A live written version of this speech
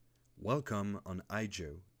Welcome on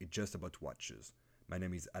iJoe, it's just about watches. My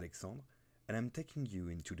name is Alexandre, and I'm taking you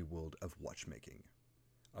into the world of watchmaking.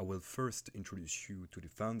 I will first introduce you to the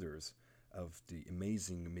founders of the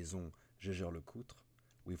amazing Maison Jaeger-LeCoultre,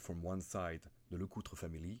 with from one side the LeCoultre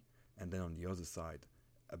family, and then on the other side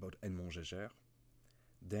about Edmond Jaeger.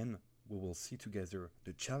 Then we will see together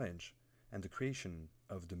the challenge and the creation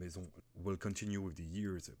of the Maison. We'll continue with the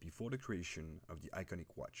years before the creation of the iconic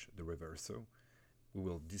watch, the Reverso. We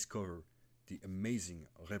will discover the amazing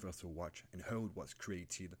Reverso watch and how it was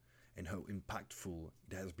created and how impactful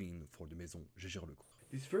it has been for the Maison Jaeger-LeCoultre.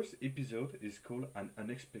 This first episode is called An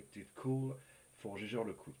Unexpected Call for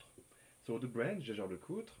Jaeger-LeCoultre. So the brand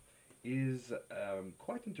Jaeger-LeCoultre is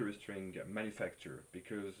quite interesting manufacturer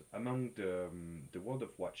because among the world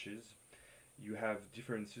of watches you have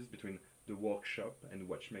differences between the workshop and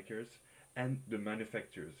watchmakers and the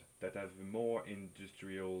manufacturers that have more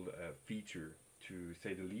industrial feature, to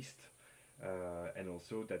say the least, and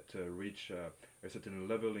also that reach a certain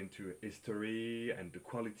level into history and the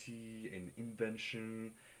quality and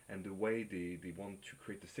invention and the way they want to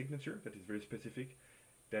create a signature that is very specific,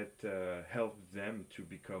 that helps them to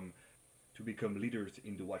become leaders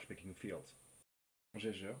in the watchmaking field.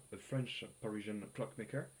 Jaeger, a French Parisian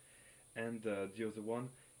clockmaker, and the other one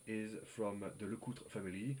is from the LeCoultre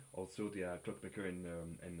family. Also, they are clockmaker and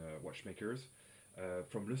watchmakers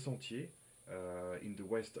from Le Sentier, in the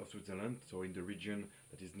west of Switzerland, so in the region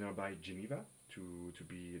that is nearby Geneva, to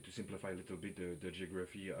simplify a little bit the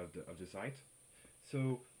geography of the site.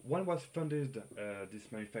 So when was funded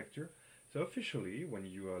this manufacturer? So officially, when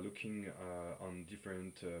you are looking on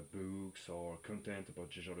different books or content about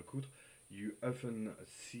Jaeger-LeCoultre, you often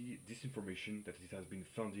see this information that it has been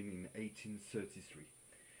founded in 1833.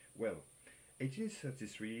 Well,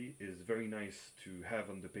 1833 is very nice to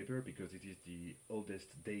have on the paper because it is the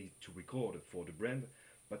oldest date to record for the brand,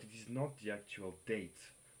 but it is not the actual date,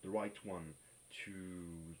 the right one,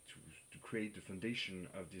 to create the foundation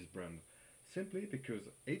of this brand. Simply because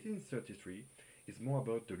 1833 is more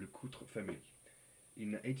about the LeCoultre family.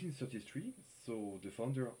 In 1833, so the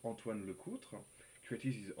founder Antoine LeCoultre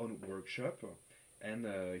created his own workshop, and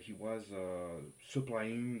he was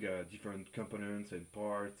supplying different components and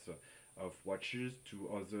parts of watches to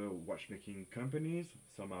other watchmaking companies.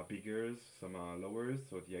 Some are bigger, some are lower,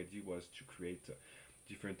 so the idea was to create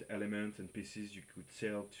different elements and pieces you could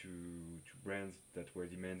sell to brands that were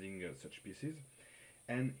demanding such pieces.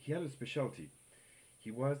 And he had a specialty.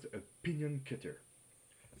 He was a pinion cutter.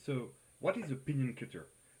 So what is a pinion cutter?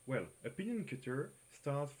 Well, a pinion cutter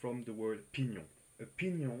starts from the word pignon. A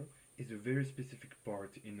pignon is a very specific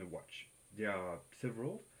part in a watch. There are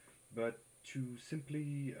several, but to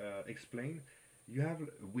simply explain, you have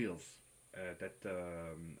wheels that,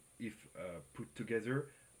 if put together,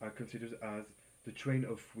 are considered as the train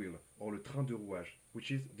of wheel, or le train de rouage, which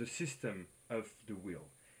is the system of the wheel.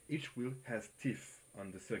 Each wheel has teeth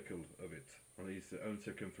on the circle of it, on its own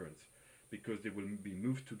circumference, because they will be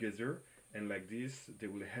moved together, and like this, they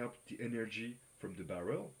will help the energy from the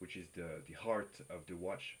barrel, which is the heart of the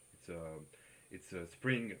watch. It's a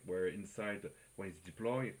spring where inside, when it's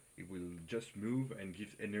deployed, it will just move and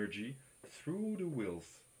give energy through the wheels.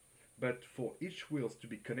 But for each wheels to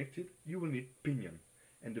be connected, you will need pinion.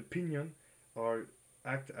 And the pinion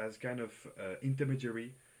act as kind of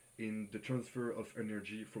intermediary in the transfer of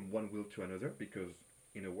energy from one wheel to another, because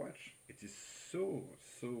in a watch, it is so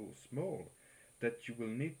small that you will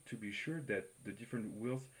need to be sure that the different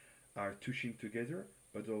wheels are touching together,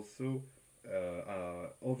 but also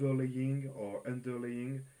overlaying or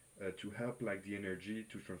underlaying to help like the energy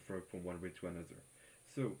to transfer from one way to another.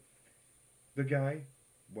 So the guy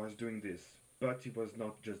was doing this, but he was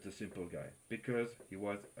not just a simple guy, because he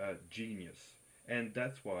was a genius. And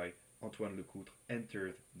that's why Antoine LeCoultre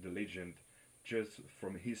entered the legend just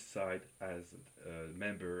from his side as a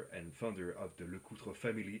member and founder of the LeCoultre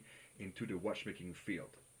family into the watchmaking field.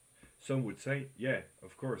 Some would say, yeah,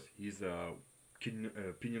 of course, he's a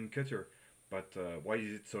pinion cutter, but why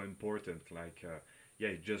is it so important? Like, yeah,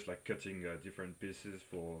 it's just like cutting different pieces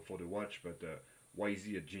for the watch, but why is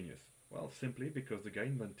he a genius? Well, simply because the guy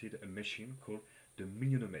invented a machine called the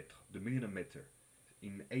millionomètre,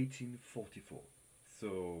 in 1844.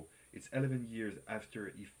 So it's 11 years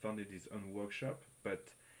after he founded his own workshop, but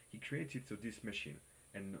he created this machine.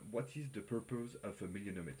 And what is the purpose of a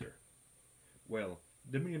millionomètre? Well,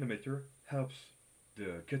 the millionomètre helps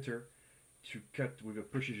the cutter to cut with a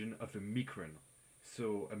precision of a micron.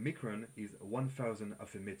 So a micron is 1,000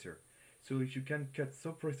 of a meter. So if you can cut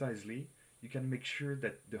so precisely, you can make sure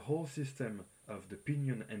that the whole system of the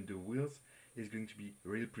pinion and the wheels is going to be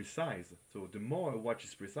really precise. So the more a watch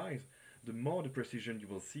is precise, the more the precision you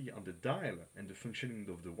will see on the dial and the functioning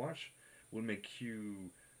of the watch will make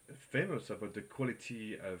you famous about the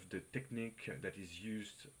quality of the technique that is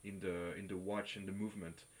used in the watch and the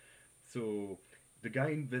movement. So the guy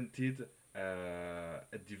invented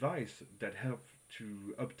a device that helped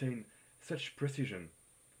to obtain such precision,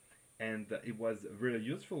 and it was really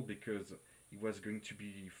useful because he was going to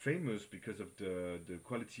be famous because of the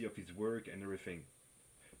quality of his work and everything.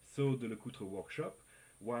 So the LeCoultre workshop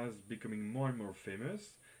was becoming more and more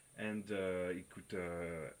famous, and it could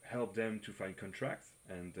help them to find contracts,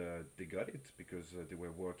 and they got it because they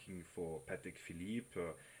were working for Patek Philippe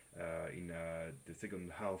in the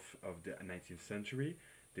second half of the 19th century.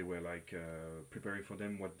 They were like preparing for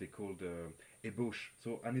them what they called ébauche.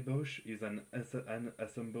 So an ébauche is an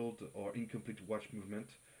assembled or incomplete watch movement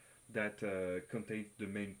that contains the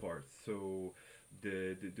main parts. So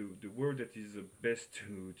the word that is best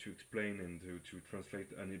to explain and to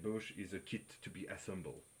translate an ébauche is a kit to be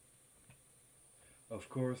assembled. Of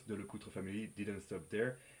course, the LeCoultre family didn't stop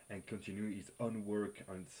there and continued his own work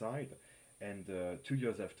on side. And 2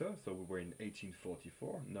 years after, so we were in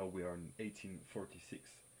 1844, now we are in 1846,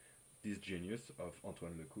 this genius of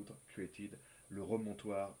Antoine Lecoultre created le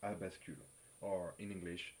remontoir à bascule, or in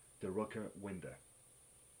English, the rocker winder.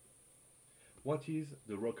 What is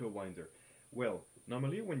the rocker winder? Well,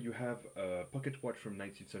 normally when you have a pocket watch from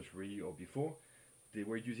 19th century or before, they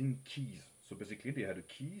were using keys. So basically they had a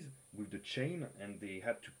keys with the chain and they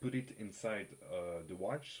had to put it inside the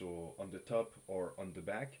watch, so on the top or on the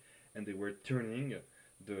back, and they were turning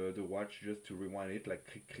the watch just to rewind it like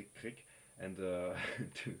click, click, click, and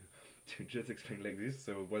to just explain like this,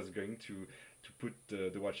 so it was going to put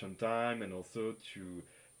the watch on time and also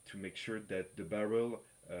to make sure that the barrel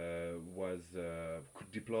was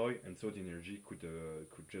could deploy, and so the energy could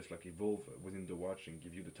just like evolve within the watch and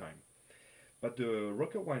give you the time. But the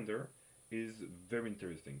rocker winder is very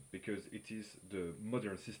interesting because it is the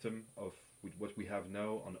modern system of with what we have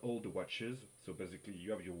now on all the watches. So basically,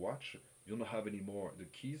 you have your watch. You don't have anymore the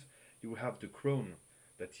keys. You have the chron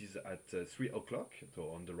that is at 3 o'clock, so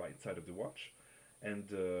on the right side of the watch. And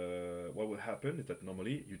what will happen is that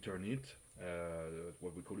normally you turn it,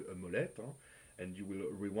 what we call a molette, and you will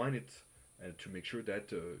rewind it to make sure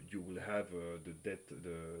that you will have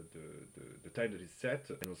the time that is set,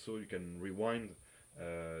 and also you can rewind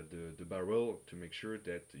the barrel to make sure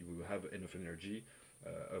that you will have enough energy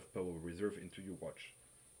of power reserve into your watch.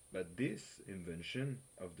 But this invention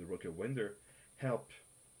of the rocker winder helped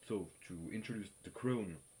so to introduce the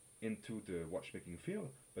chron into the watchmaking field,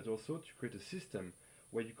 but also to create a system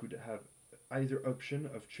where you could have either option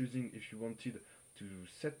of choosing if you wanted to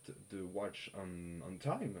set the watch on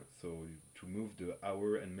time, so to move the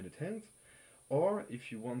hour and minute hands, or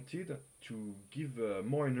if you wanted to give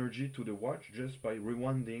more energy to the watch just by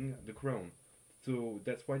rewinding the chron. So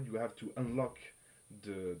that's why you have to unlock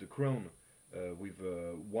the chron with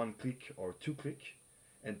one click or two click,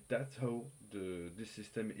 and that's how this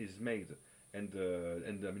system is made, and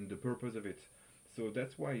I mean the purpose of it. So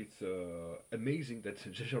that's why it's amazing that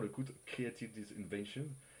Jaeger-LeCoultre created this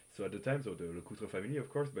invention. So at the time, so the LeCoultre family, of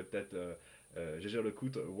course, but that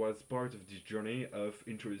Jaeger-LeCoultre was part of this journey of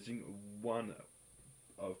introducing one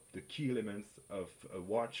of the key elements of a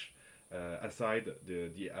watch, aside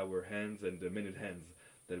the hour hands and the minute hands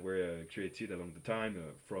that were created along the time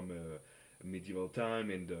from medieval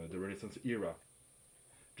time and the Renaissance era.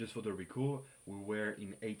 Just for the recall, we were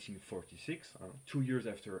in 1846, 2 years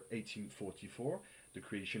after 1844, the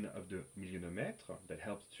creation of the millionomètre that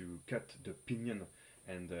helps to cut the pinion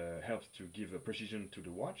and helps to give a precision to the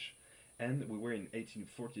watch. And we were in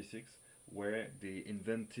 1846 where they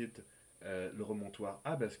invented le remontoir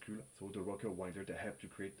à bascule, so the rocker winder that helped to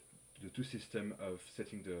create the two systems of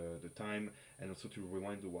setting the time and also to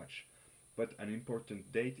rewind the watch. But an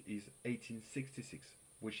important date is 1866,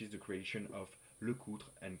 which is the creation of LeCoultre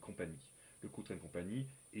and Compagnie. LeCoultre and Compagnie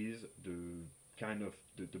is the kind of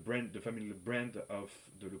the brand, the family brand of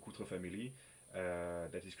the LeCoultre family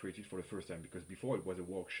that is created for the first time, because before it was a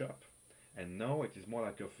workshop, and now it is more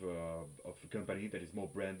like of a company that is more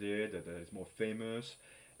branded, that is more famous.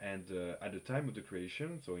 And at the time of the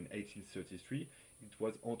creation, so in 1833, it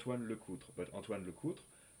was Antoine Lecoultre. But Antoine Lecoultre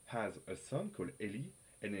has a son called Elie,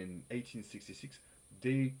 and in 1866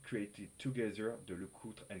 they created together the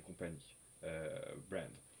LeCoultre and Compagnie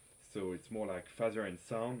brand. So it's more like father and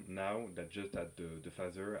son now than just that the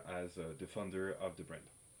father as the founder of the brand.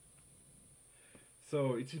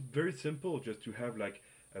 So it's very simple just to have like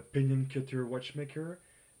a pinion cutter watchmaker,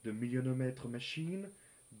 the millionomètre machine,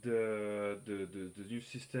 the new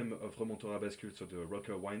system of remontoir à bascule, so the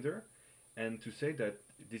rocker winder, and to say that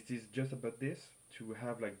this is just about this, to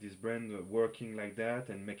have like this brand working like that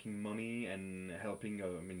and making money and helping,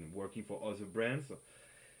 I mean, working for other brands?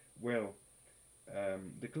 Well,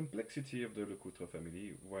 the complexity of the Lecoutre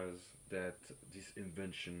family was that this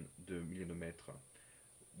invention, the millionomètre,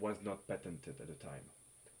 was not patented at the time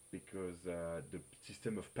because the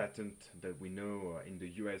system of patent that we know in the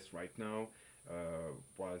US right now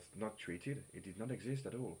was not created. It did not exist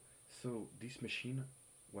at all. So this machine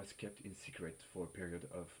was kept in secret for a period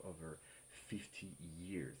of over 50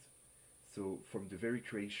 years. So from the very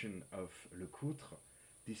creation of Lecoutre,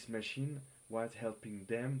 this machine was helping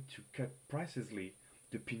them to cut precisely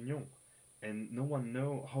the pignon, and no one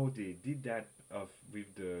know how they did that of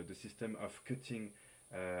with the system of cutting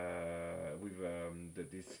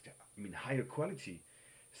with this, I mean, higher quality.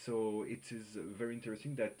 So it is very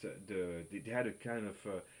interesting that they had a kind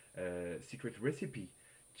of secret recipe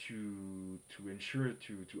to ensure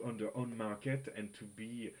to on their own market and to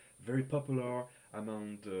be very popular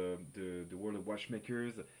among the world of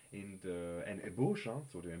watchmakers in the and embauche, huh?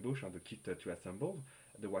 So the embauche and the kit to assemble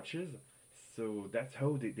the watches. So that's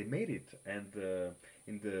how they made it. And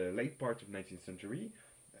in the late part of 19th century,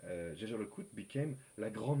 Jaeger-LeCoultre became La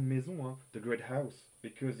Grande Maison, huh? The Great House,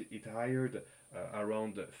 because it hired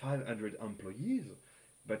around 500 employees.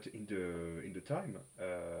 But in the time,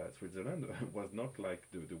 Switzerland was not like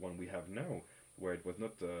the one we have now, where it was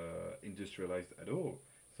not industrialized at all.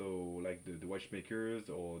 So like the watchmakers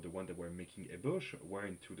or the one that were making ébauche were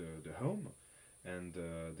into the home, and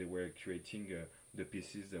they were creating the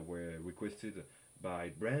pieces that were requested by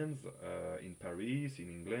brands in Paris, in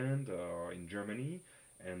England, or in Germany,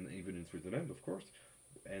 and even in Switzerland, of course.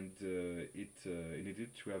 And it needed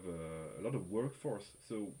to have a lot of workforce.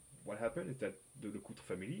 So what happened is that the Lecoutre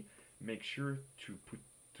family make sure to put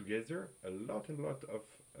together a lot and lot of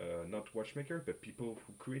not watchmakers but people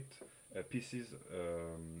who create pieces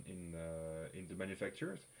in the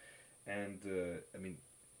manufacturers. And I mean,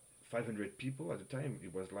 500 people at the time.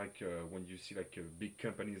 It was like when you see like big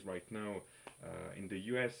companies right now in the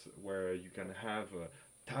US where you can have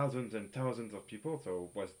thousands and thousands of people. So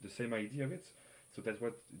it was the same idea of it. So that's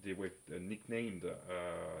what they were nicknamed.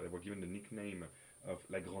 They were given the nickname of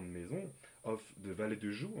La Grande Maison, of the Vallée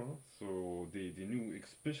de Joux. Hein. So they knew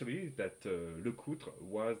especially that Lecoutre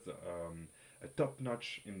was a top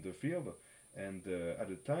notch in the field, and at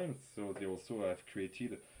the time, so they also have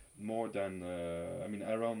created more than, I mean,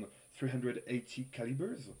 around 380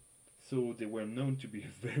 calibers. So they were known to be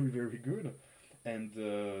very, very good. And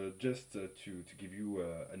just to give you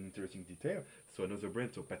an interesting detail, so another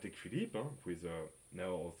brand, so Patek Philippe, who is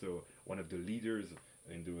now also one of the leaders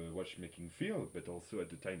in the watchmaking field, but also at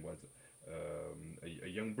the time was a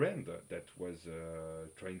young brand that was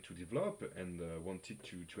trying to develop and wanted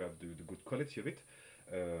to have the good quality of it,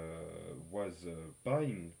 was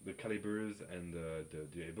buying the calibers and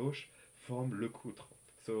the ébauche from Lecoutre.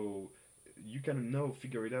 So you can now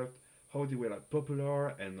figure it out how they were like, popular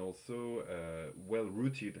and also well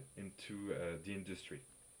rooted into the industry.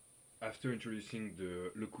 After introducing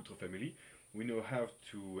the Lecoutre family, we now have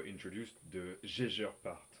to introduce the Jaeger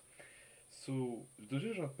part. So the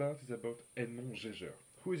Jaeger part is about Edmond Jaeger.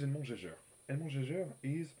 Who is Edmond Jaeger? Edmond Jaeger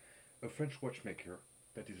is a French watchmaker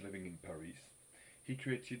that is living in Paris. He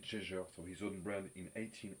created Jaeger, so his own brand, in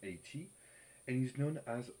 1880, and is known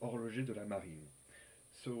as Horloger de la Marine.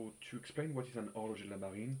 So to explain what is an Horloger de la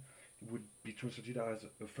Marine, it would be translated as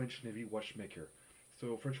a French Navy watchmaker.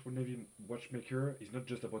 So French Navy watchmaker is not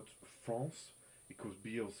just about France. It could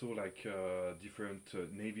be also like different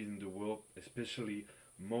navies in the world, especially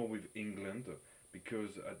more with England, because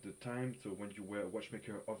at the time, so when you were a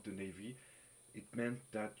watchmaker of the Navy, it meant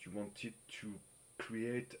that you wanted to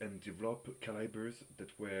create and develop calibers that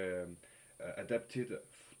were adapted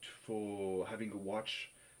for having a watch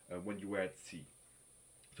when you were at sea.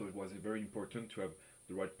 So it was very important to have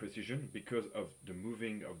the right precision because of the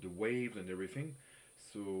moving of the waves and everything.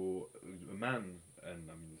 So a man, and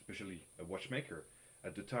I mean especially a watchmaker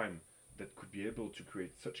at the time, that could be able to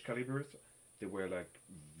create such calibers, they were like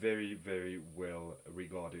very, very well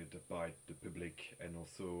regarded by the public and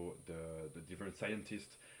also the different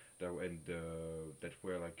scientists that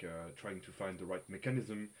were like trying to find the right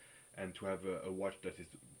mechanism and to have a watch that is,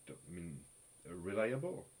 I mean,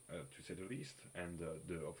 reliable to say the least. And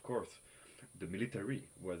of course, the military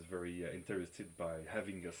was very interested by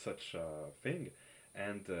having such thing,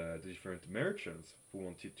 and the different merchants who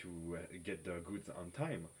wanted to get their goods on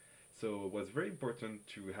time. So it was very important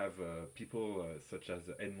to have people such as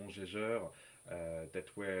Edmond Jaeger that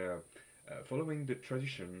were following the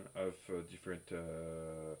tradition of different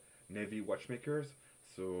navy watchmakers.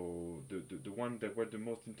 So the one that were the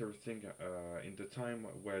most interesting in the time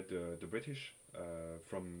were the British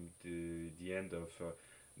from the end of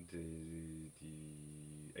the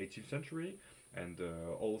 18th century and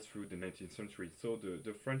all through the 19th century. So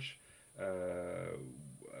the French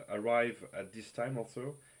arrive at this time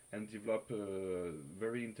also and develop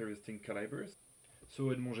very interesting calibers. So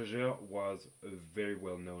Edmond Jaeger was a very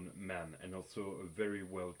well-known man and also a very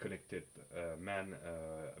well-connected man.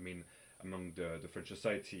 I mean, among the French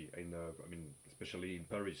society, I mean, especially in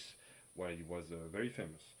Paris, where he was very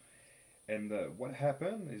famous. And what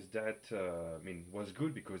happened is that I mean, was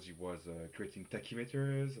good because he was creating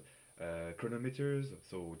tachymeters, chronometers.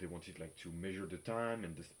 So they wanted like to measure the time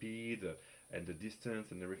and the speed and the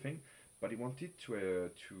distance and everything. But he wanted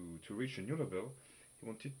to reach a new level. He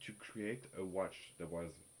wanted to create a watch that was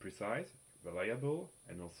precise, reliable,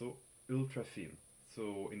 and also ultra thin.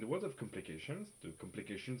 So in the world of complications, the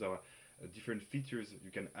complications are different features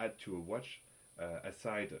you can add to a watch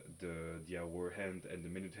aside the hour hand and the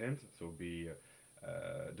minute hand. So be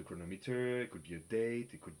the chronometer, it could be a date,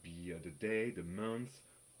 it could be the day, the month,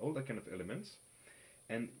 all that kind of elements.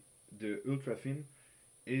 And the ultra thin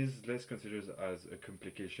is less considered as a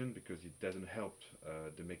complication because it doesn't help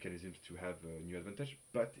the mechanisms to have a new advantage,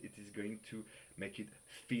 but it is going to make it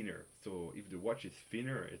thinner. So if the watch is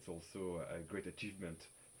thinner, it's also a great achievement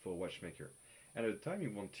for a watchmaker. And at the time, he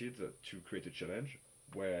wanted to create a challenge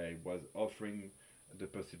where he was offering the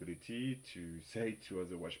possibility to say to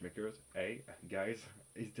other watchmakers, hey, guys,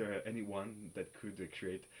 is there anyone that could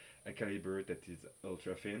create a caliber that is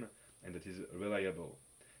ultra thin and that is reliable?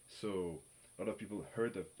 So a lot of people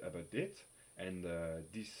heard about it, and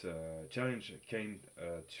this challenge came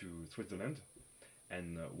to Switzerland,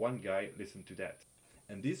 and one guy listened to that.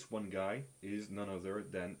 And this one guy is none other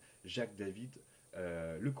than Jacques-David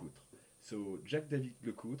Lecoultre. So Jacques-David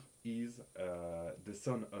Lecoultre is the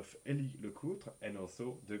son of Élie Lecoultre and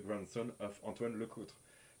also the grandson of Antoine Lecoultre.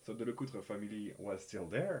 So the Lecoultre family was still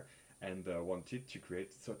there and wanted to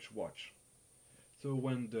create such watch. So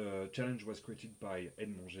when the challenge was created by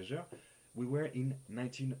Edmond Jaeger, we were in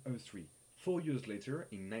 1903. 4 years later,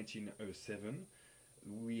 in 1907,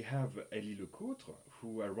 we have Élie Lecoultre,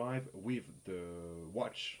 who arrived with the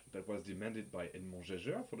watch that was demanded by Edmond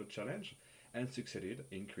Jaeger for the challenge, and succeeded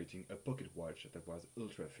in creating a pocket watch that was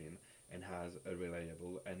ultra thin and has a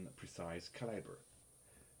reliable and precise caliber.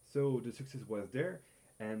 So the success was there,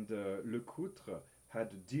 and Lecoultre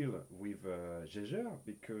had a deal with Jaeger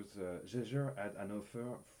because Jaeger had an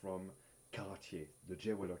offer from Cartier, the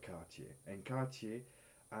jeweler Cartier, and Cartier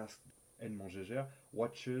asked Edmond Jaeger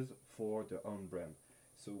watches for their own brand.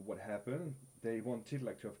 So what happened? They wanted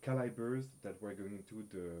like to have calibers that were going to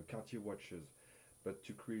the Cartier watches, but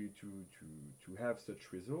to create to have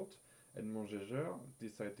such result, Edmond Jaeger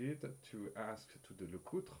decided to ask to the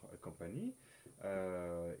Lecoultre company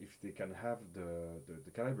if they can have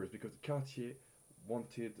the calibers because Cartier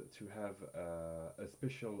wanted to have a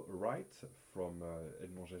special right from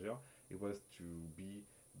Edmond Jaeger. It was to be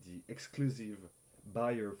the exclusive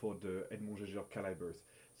buyer for the Edmond Jaeger calibers.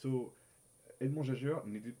 So Edmond Jaeger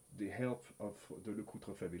needed the help of the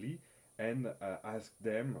Lecoultre family and asked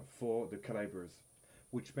them for the calibers,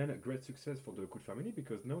 which meant a great success for the Lecoultre family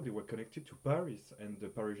because now they were connected to Paris and the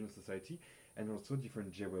Parisian society and also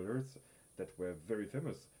different jewelers that were very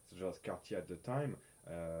famous, such as Cartier at the time.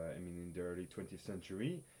 I mean, in the early 20th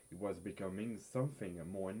century, it was becoming something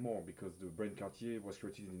more and more because the brand Cartier was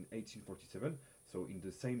created in 1847, so in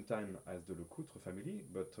the same time as the Lecoultre family,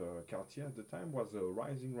 but Cartier at the time was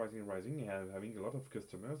rising, and having a lot of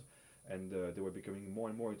customers, and they were becoming more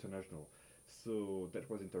and more international. So that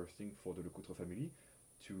was interesting for the Lecoultre family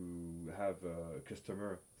to have a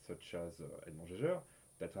customer such as Edmond Jaeger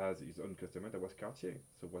that has his own customer that was Cartier.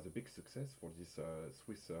 So it was a big success for this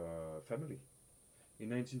Swiss family. In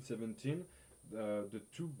 1917, the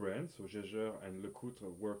two brands, so Jaeger and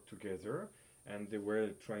Lecoultre, worked together, and they were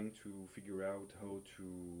trying to figure out how to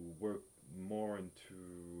work more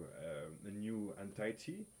into a new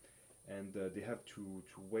entity, and they had to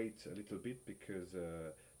wait a little bit because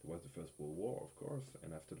there was the First World War, of course,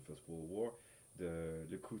 and after the First World War, the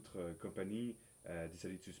Lecoultre company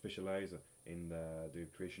decided to specialize in the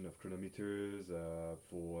creation of chronometers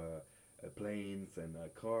for planes and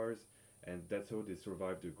cars, and that's how they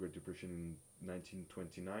survived the Great Depression in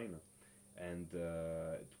 1929. And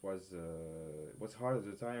it was hard at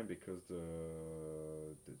the time because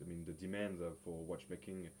the demand for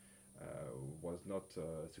watchmaking was not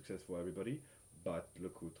a success for everybody. But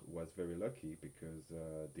Lecoultre was very lucky because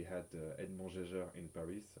they had Edmond Jaeger in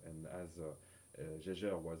Paris, and as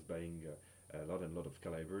Jaeger was buying a lot of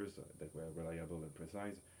calibers that were reliable and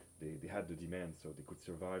precise, they had the demand, so they could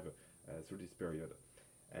survive through this period.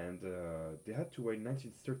 And they had to wait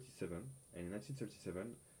 1937, and in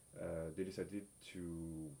 1937 they decided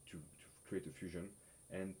to create a fusion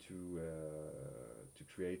and to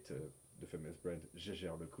create the famous brand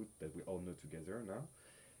Jaeger-LeCoultre that we all know together now.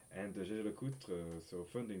 And Jaeger-LeCoultre, so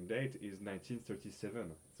founding date is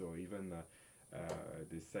 1937. So even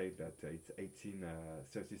they say that it's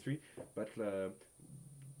 1833, but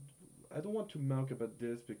I don't want to mock about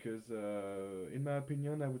this because, in my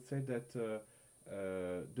opinion, I would say that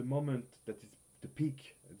the moment that is the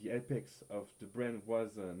peak, the apex of the brand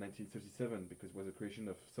was 1937 because it was a creation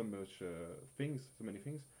of so many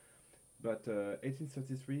things. But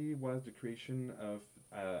 1833 was the creation of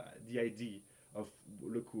the idea of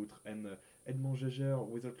LeCoultre, and Edmond Jaeger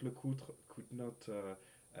without LeCoultre could not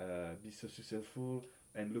be so successful,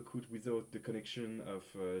 and LeCoultre without the connection of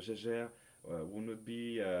Jaeger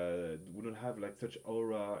would not have like such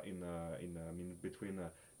aura in I mean between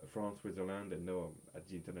France, Switzerland, and now at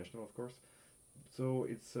the international, of course. So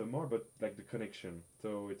it's more about like the connection.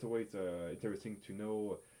 So it's always interesting to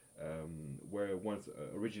know where one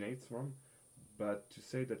originates from. But to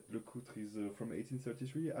say that LeCoultre is from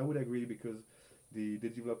 1833, I would agree because they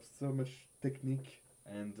developed so much technique,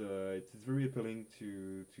 and it is very appealing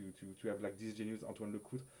to have like this genius Antoine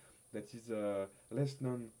LeCoultre that is less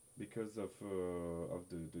known because of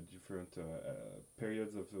the different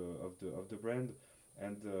periods of the brand,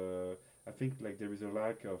 and I think like there is a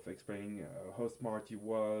lack of explaining how smart he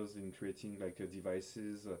was in creating like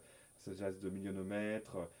devices such as the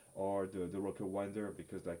millionomètre or the rocker winder,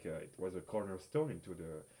 because like it was a cornerstone into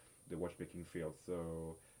the watchmaking field.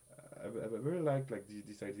 So I really like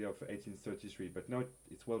this idea of 1833, but now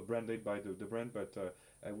it's well branded by the brand. But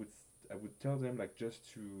I would tell them like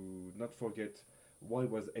just to not forget why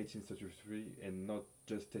it was 1833 and not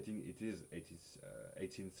just stating it is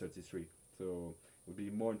 1833. So it would be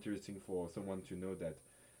more interesting for someone to know that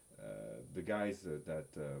the guys that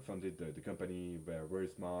founded the company were very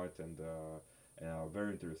smart and are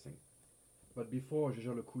very interesting. But before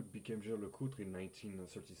Jaeger-LeCoultre became Jaeger-LeCoultre in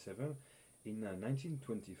 1937, in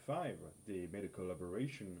 1925 they made a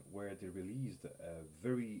collaboration where they released a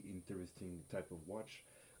very interesting type of watch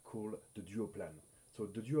called the duoplan. So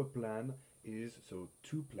the duoplan is so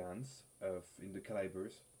two plans of in the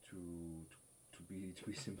calibers to be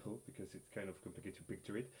simple because it's kind of complicated to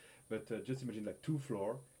picture it, but just imagine like two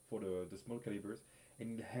floor for the small calibers,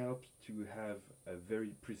 and it helps to have a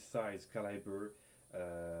very precise caliber.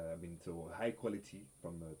 I mean, so high quality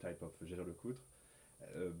from the type of Jaeger-LeCoultre,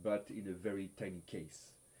 but in a very tiny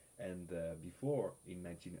case. And before, in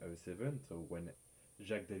 1907, so when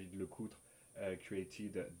Jacques-David Lecoultre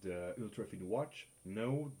created the ultra-thin watch,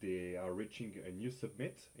 now they are reaching a new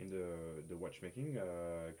summit in the watchmaking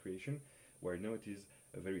creation, where now it is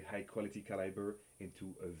a very high quality caliber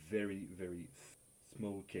into a very, very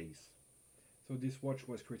small case. So this watch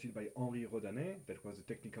was created by Henri Rodanet, that was the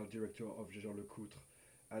technical director of Jaeger-LeCoultre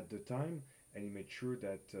at the time, and he made sure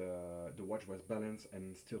that the watch was balanced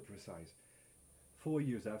and still precise. 4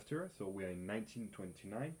 years after, so we are in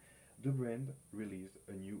 1929, the brand released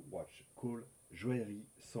a new watch called Joaillerie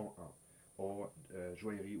 101, or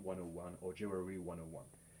Joaillerie 101, or Jewelry 101.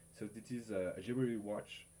 So this is a jewelry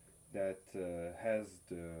watch that has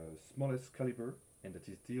the smallest caliber, and that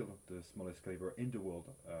is still the smallest caliber in the world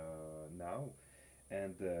now.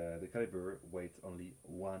 And the caliber weighs only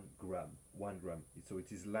 1 gram. 1 gram. So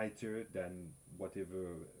it is lighter than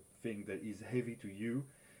whatever thing that is heavy to you.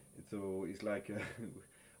 So it's like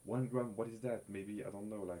 1 gram. What is that? Maybe I don't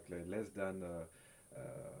know. Like less than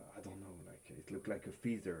I don't know. Like it looked like a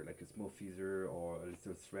feather, like a small feather or a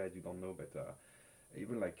little thread. You don't know, but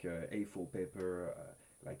even like A4 paper.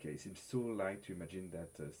 Like it seems so light to imagine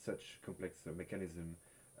that such complex mechanism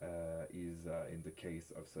is in the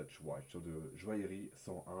case of such watch. So the Joaillerie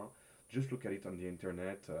 101, just look at it on the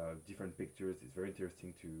internet, different pictures. It's very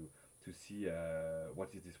interesting to see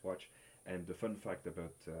what is this watch. And the fun fact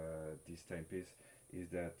about this timepiece is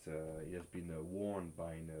that it has been worn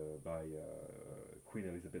by Queen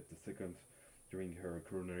Elizabeth II during her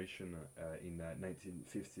coronation in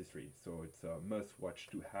 1953. So it's a must watch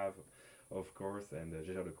to have, of course, and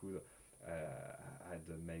Jaeger-LeCoultre had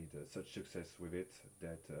made such success with it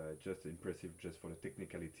that just impressive just for the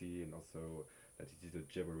technicality, and also that it is a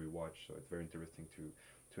jewelry watch. So it's very interesting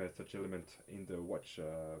to have such element in the watch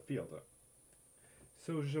field.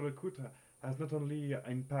 So Jaeger-LeCoultre has not only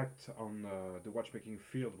impact on the watchmaking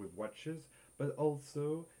field with watches, but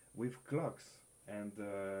also with clocks. And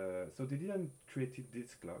so they didn't create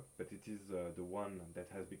this clock, but it is the one that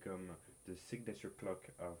has become the signature clock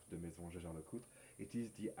of the Maison Jaeger-LeCoultre. It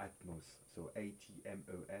is the Atmos, so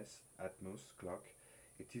ATMOS, Atmos clock.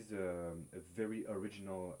 It is a very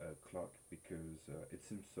original clock because it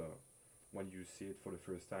seems when you see it for the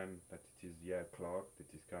first time that it is a clock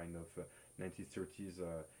that is kind of 1930s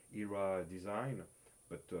era design,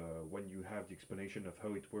 but when you have the explanation of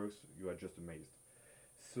how it works, you are just amazed.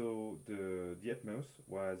 So the Atmos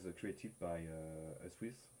was created by a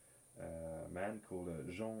Swiss man called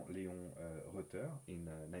Jean-Léon Reuter in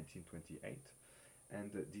 1928,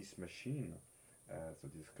 and this machine, so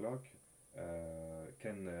this clock,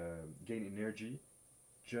 can gain energy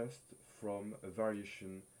just from a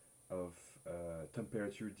variation of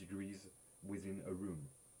temperature degrees within a room.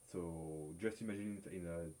 So just imagine it in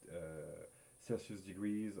Celsius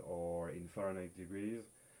degrees or in Fahrenheit degrees,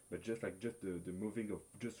 but just the moving of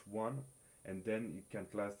just one, and then it can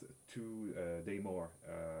last 2 days more.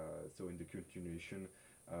 So in the continuation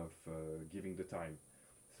of giving the time.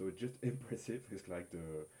 So it's just impressive. It's like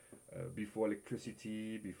the before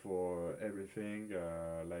electricity, before everything,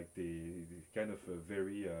 like the kind of a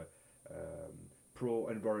very pro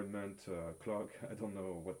environment clock. I don't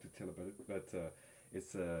know what to tell about it, but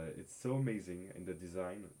it's so amazing in the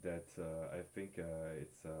design that I think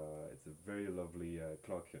it's a very lovely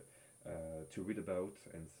clock to read about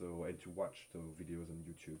and to watch the videos on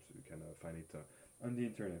YouTube. So you can find it on the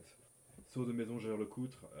internet. So the Maison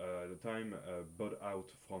Jaeger-LeCoultre at the time bought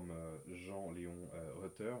out from Jean-Léon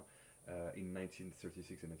Reuter in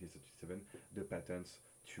 1936 and 1937 the patents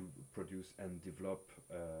to produce and develop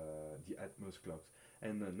the Atmos clocks.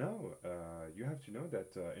 And now you have to know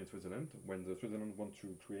that in Switzerland, when the Switzerland want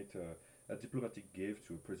to create a diplomatic gift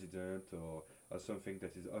to a president or something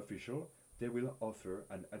that is official, they will offer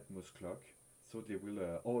an Atmos clock. So they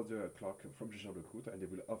will order a clock from Jaeger-LeCoultre and they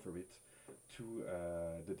will offer it to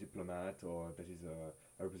the diplomat or that is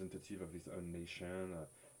a representative of his own nation.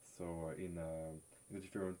 So in the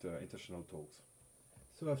different international talks.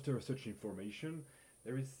 So after such information,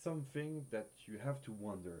 there is something that you have to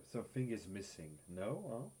wonder. Something is missing.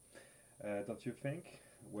 No? Huh? Don't you think?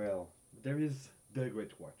 Well, there is the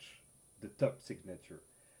great watch, the top signature,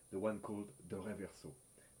 the one called the Reverso.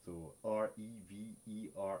 So Reverso,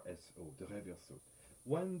 the Reverso.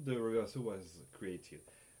 When the Reverso was created,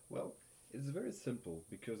 well, it's very simple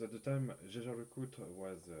because at the time Jaeger-LeCoultre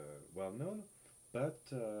was well known, but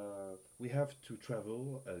we have to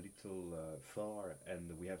travel a little far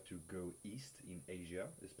and we have to go east in Asia,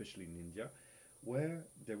 especially in India, where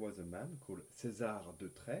there was a man called César de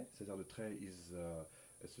Trait. César de Trait is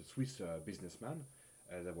a Swiss businessman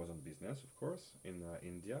that was on business, of course, in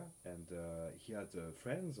India, and he had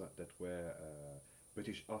friends that were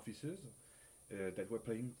British officers that were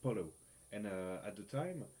playing polo. And at the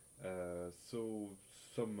time, so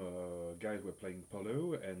some guys were playing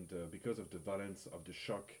polo, and because of the violence of the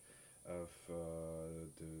shock of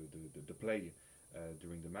the play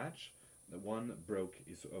during the match, one broke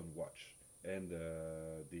his own watch. And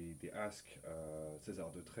they asked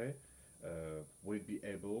César de Trait, will it be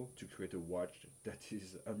able to create a watch that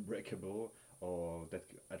is unbreakable or that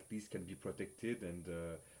at least can be protected and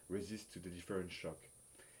resist to the different shock.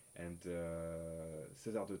 And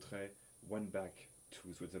César de Trait went back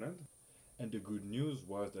to Switzerland, and the good news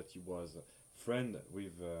was that he was friend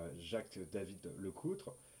with Jacques-David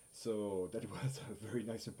Lecoutre, so that was a very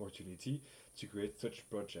nice opportunity to create such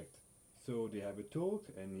project. So they have a talk,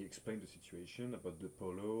 and he explained the situation about the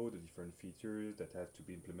polo, the different features that have to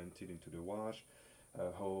be implemented into the watch,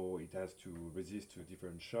 how it has to resist to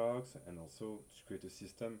different shocks, and also to create a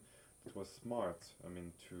system that was smart. I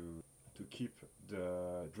mean, to keep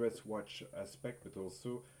the dress watch aspect, but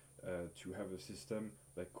also to have a system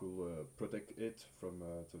that could protect it from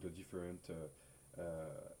so the different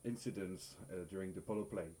incidents during the polo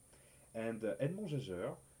play. And Edmond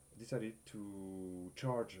Jaeger decided to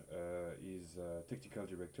charge his technical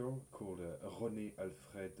director called René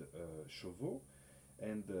Alfred Chauveau,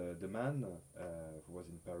 and the man who was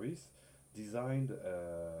in Paris designed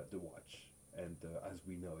the watch, and as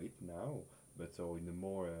we know it now, but so in a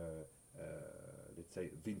more let's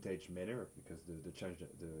say vintage manner, because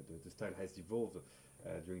the style has evolved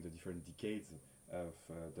during the different decades of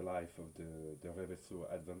the life of the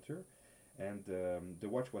Reverso adventure, and the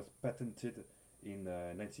watch was patented in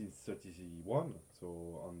 1931, so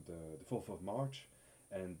on the 4th of March,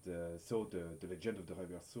 and so the legend of the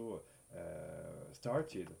Reverso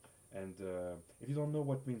started. And if you don't know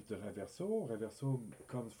what means the Reverso, Reverso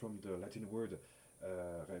comes from the Latin word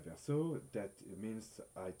reverso, that means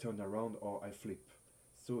I turn around or I flip.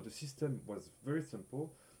 So the system was very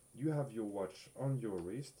simple. You have your watch on your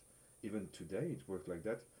wrist, even today it works like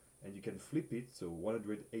that. and you can flip it so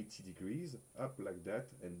 180 degrees up like that,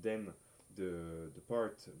 and then the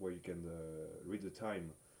part where you can read the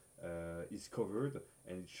time is covered,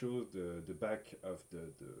 and it shows the back of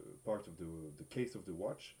the part of the case of the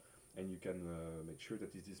watch, and you can make sure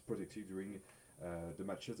that it is protected during the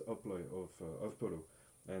matches of polo.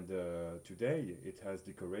 And today it has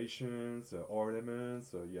decorations,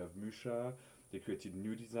 ornaments. You have Musha. They created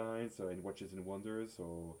new designs in Watches and Wonders.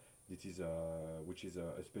 So this is which is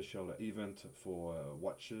a special event for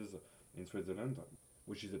watches in Switzerland,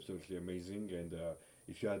 which is absolutely amazing. And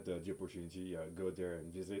if you had the opportunity, go there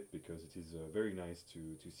and visit, because it is very nice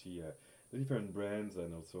to see the different brands,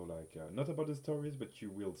 and also like not about the stories, but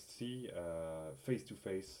you will see face to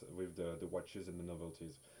face with the watches and the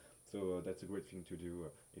novelties. So that's a great thing to do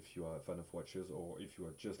if you are a fan of watches, or if you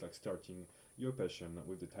are just like starting your passion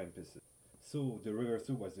with the timepieces. So the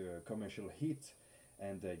Reverso was a commercial hit,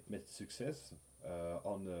 and it made success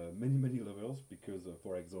on many levels, because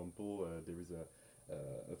for example there is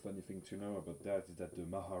a funny thing to know about that is that the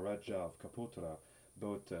Maharaja of Kapotra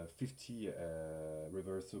bought 50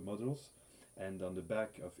 Reverso models, and on the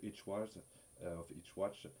back of each watch,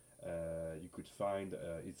 you could find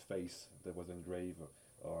its face that was engraved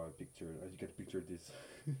or picture. As you can picture this,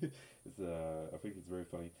 I think it's very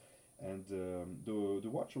funny, and the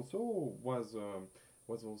watch also was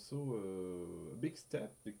also a big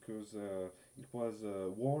step, because it was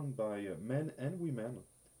worn by men and women,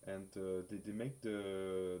 and they make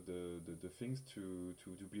the things to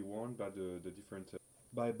be worn by the different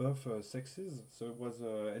by both sexes. So it was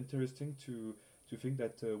interesting to think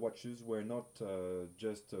that watches were not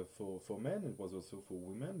just for men; it was also for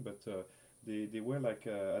women. But they were like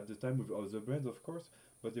at the time with other brands, of course,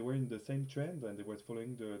 but they were in the same trend, and they were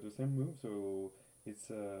following the same move. So it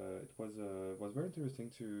was very interesting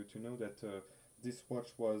to know that this watch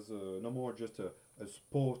was no more just a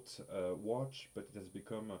sport watch, but it has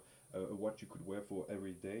become a watch you could wear for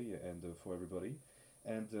every day and for everybody.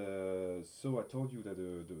 And so I told you that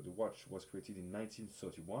the watch was created in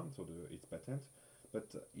 1931, so its patent,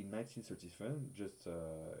 but in 1937, just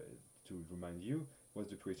to remind you, was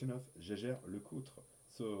the creation of Jaeger-LeCoultre.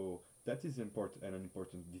 So that is an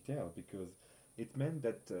important detail, because it meant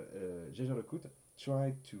that Jaeger-LeCoultre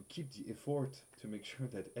tried to keep the effort to make sure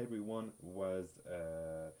that everyone was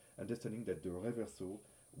understanding that the Reverso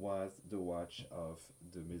was the watch of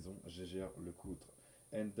the Maison Jaeger-LeCoultre.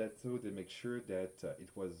 And that's how they make sure that it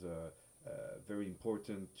was very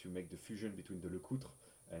important to make the fusion between the Lecoutre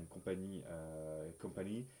and company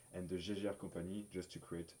and the Jaeger company, just to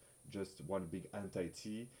create just one big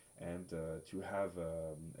entity, and to have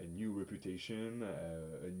a new reputation,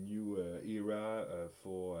 a new era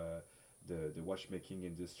for the watchmaking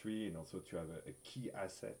industry, and also to have a key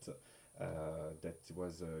asset that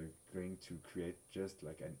was going to create just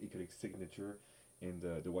like an iconic signature in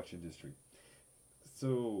the watch industry.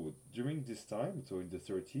 So during this time, so in the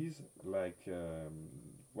 30s, like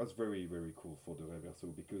was very cool for the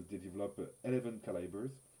Reverso, because they developed 11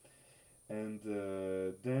 calibers, and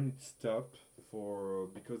then it stopped for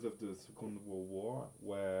because of the Second World War,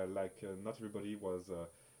 where like not everybody was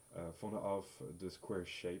fond of the square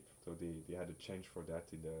shape, so they had a change for that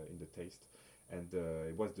in the taste, and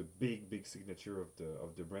it was the big signature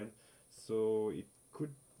of the brand. So it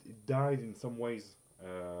died in some ways,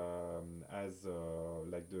 as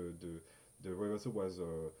like the Reverso was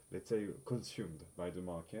let's say consumed by the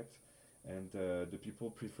market, and the people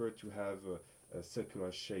prefer to have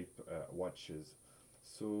circular shape watches.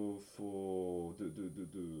 So for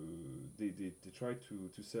they try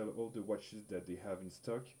to sell all the watches that they have in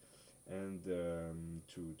stock, and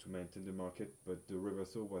to maintain the market, but the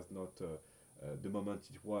Reverso was not the moment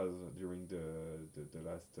it was during the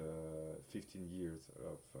last 15 years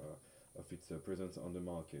of its presence on the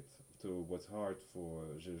market. So it was hard for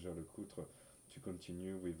Jaeger-LeCoultre to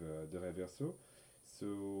continue with the Reverso.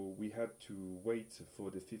 So we had to wait for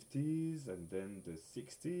the 50s and then the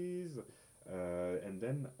 60s, and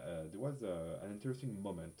then there was an interesting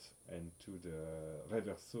moment into the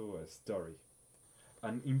Reverso story.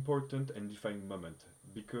 An important and defining moment,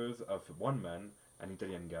 because of one man, an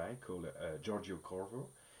Italian guy called Giorgio Corvo.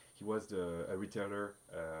 He was a retailer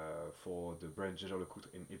for the brand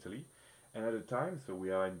Jaeger-LeCoultre in Italy. And at the time, so we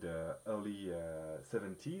are in the early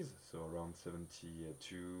 70s, so around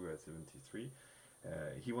 72, 73,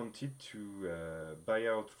 he wanted to buy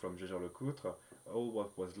out from Jaeger-LeCoultre all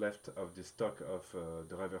what was left of the stock of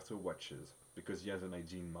the Reverso watches, because he has an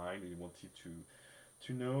idea in mind. He wanted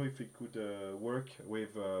to know if it could work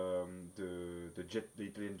with the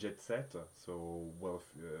Italian jet set, so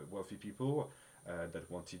wealthy people that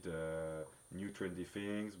wanted new trendy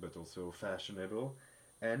things, but also fashionable.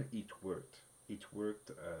 and it worked. It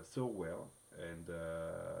worked so well, and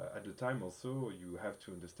at the time also you have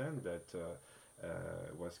to understand that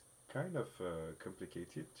it was kind of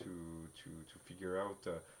complicated to figure out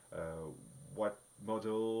what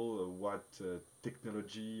model, what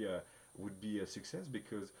technology would be a success,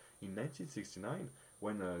 because in 1969,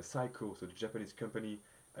 when Seiko, so the Japanese company,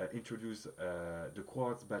 introduced the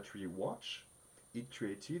quartz battery watch, it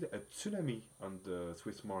created a tsunami on the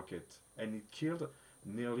Swiss market, and it killed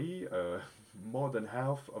nearly more than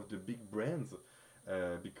half of the big brands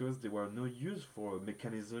because there were no use for a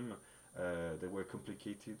mechanism that were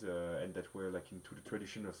complicated and that were like into the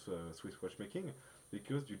tradition of Swiss watchmaking,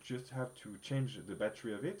 because you just have to change the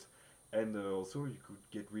battery of it, and also you could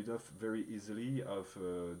get rid of very easily of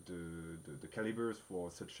the calibers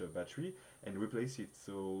for such a battery and replace it.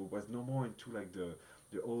 So it was no more into like the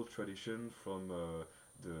old tradition from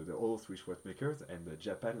the old Swiss watchmakers, and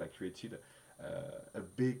Japan like created a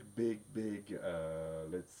big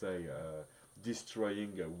let's say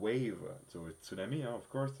destroying wave. So a tsunami, of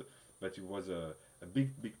course, but it was a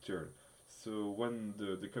big turn. So when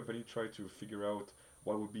the company tried to figure out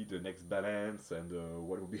what would be the next balance and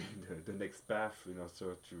what would be the next path in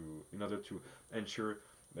order to ensure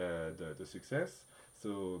the success.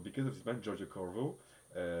 So because of this man, Giorgio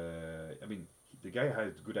I mean, the guy had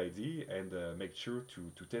a good idea and made sure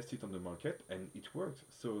to test it on the market, and it worked.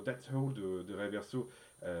 So that's how the Reverso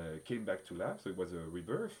came back to life. So it was a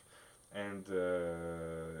rebirth, and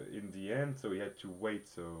in the end, so he had to wait.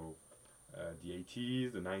 So the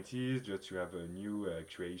 80s, the 90s, just to have a new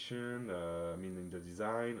creation, meaning the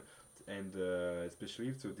design, and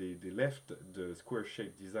especially so they left the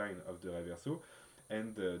square-shaped design of the Reverso,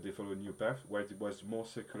 and they followed a new path where it was more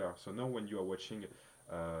circular. So now when you are watching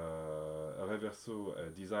a Reverso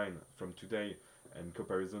design from today in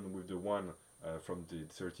comparison with the one from the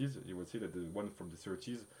 30s, you will see that the one from the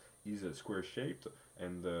 30s is square shaped,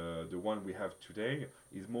 and the one we have today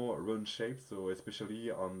is more round shaped. So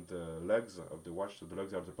especially on the lugs of the watch, so the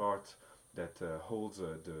lugs are the part that holds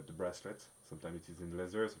the bracelet. Sometimes it is in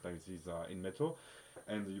leather, sometimes it is in metal,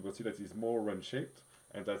 and you will see that it's more round shaped,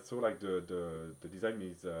 and that's so like the design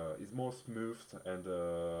is more smooth, and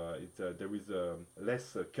there is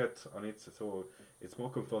less cut on it, so it's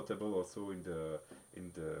more comfortable also in the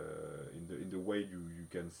way you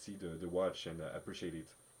can see the watch and appreciate it.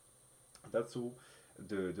 That's all.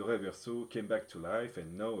 The Reverso came back to life,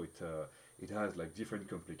 and now it has like different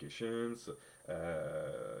complications.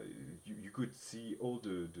 You could see all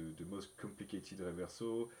the most complicated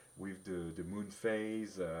Reverso with the moon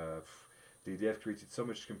phase. They have created so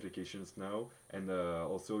much complications now, and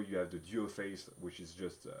also you have the duo phase, which is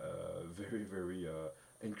just very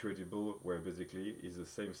incredible, where basically is the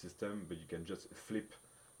same system, but you can just flip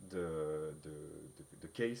the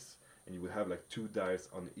case, and you will have like two dials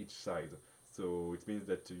on each side. So it means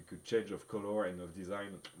that you could change of color and of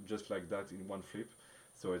design just like that in one flip.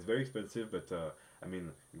 So it's very expensive, but I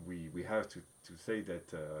mean, we have to say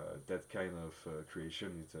that that kind of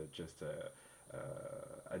creation is just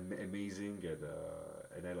amazing,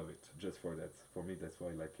 and I love it just for that. For me, that's why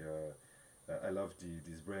like I love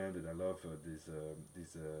this brand, and I love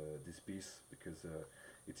this piece, because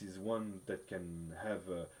it is one that can have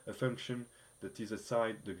a function that is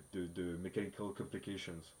aside the mechanical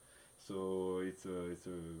complications. So it's a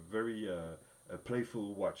very a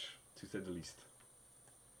playful watch, to say the least.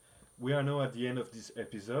 We are now at the end of this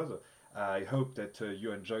episode. I hope that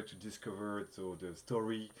you enjoyed to discover the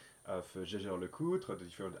story of Jaeger-LeCoultre, the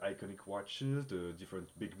different iconic watches, the different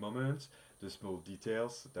big moments, the small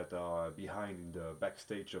details that are behind in the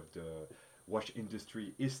backstage of the watch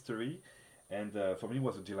industry history. And for me, it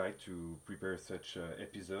was a delight to prepare such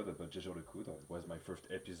episode about Jaeger-LeCoultre. It was my first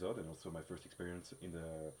episode, and also my first experience in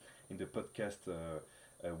the podcast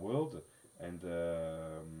world. And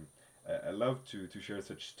I love to share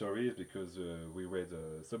such stories, because we read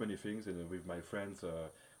so many things, and with my friends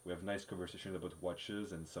we have nice conversations about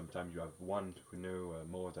watches, and sometimes you have one who know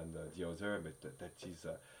more than the other, but that is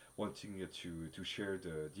wanting to share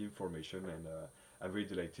the information, and I'm very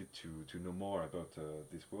delighted to know more about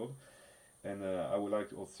this world. And I would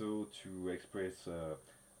like also to express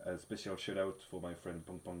a special shout out for my friend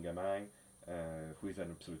Pong Pong Gamai, who is an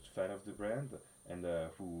absolute fan of the brand, and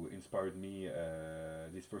who inspired me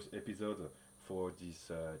this first episode for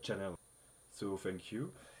this channel. So thank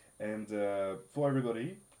you. And for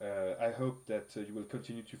everybody, I hope that you will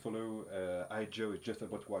continue to follow iJoe, it's just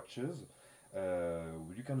about watches.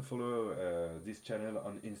 You can follow this channel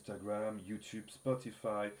on Instagram, YouTube,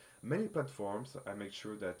 Spotify, many platforms. I make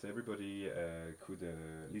sure that everybody could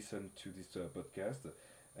listen to this podcast.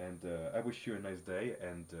 And I wish you a nice day,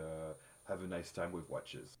 and have a nice time with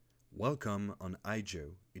watches. Welcome on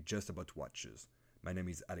iJoe, it's just about watches. My name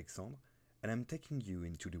is Alexandre, and I'm taking you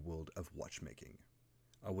into the world of watchmaking.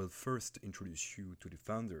 I will first introduce you to the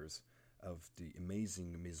founders of the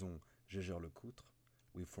amazing Maison Jaeger-LeCoultre,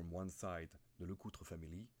 with from one side the LeCoultre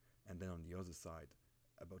family, and then on the other side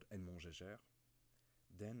about Edmond Jaeger.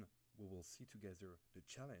 Then we will see together the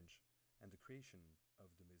challenge and the creation of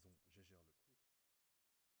the Maison Jaeger.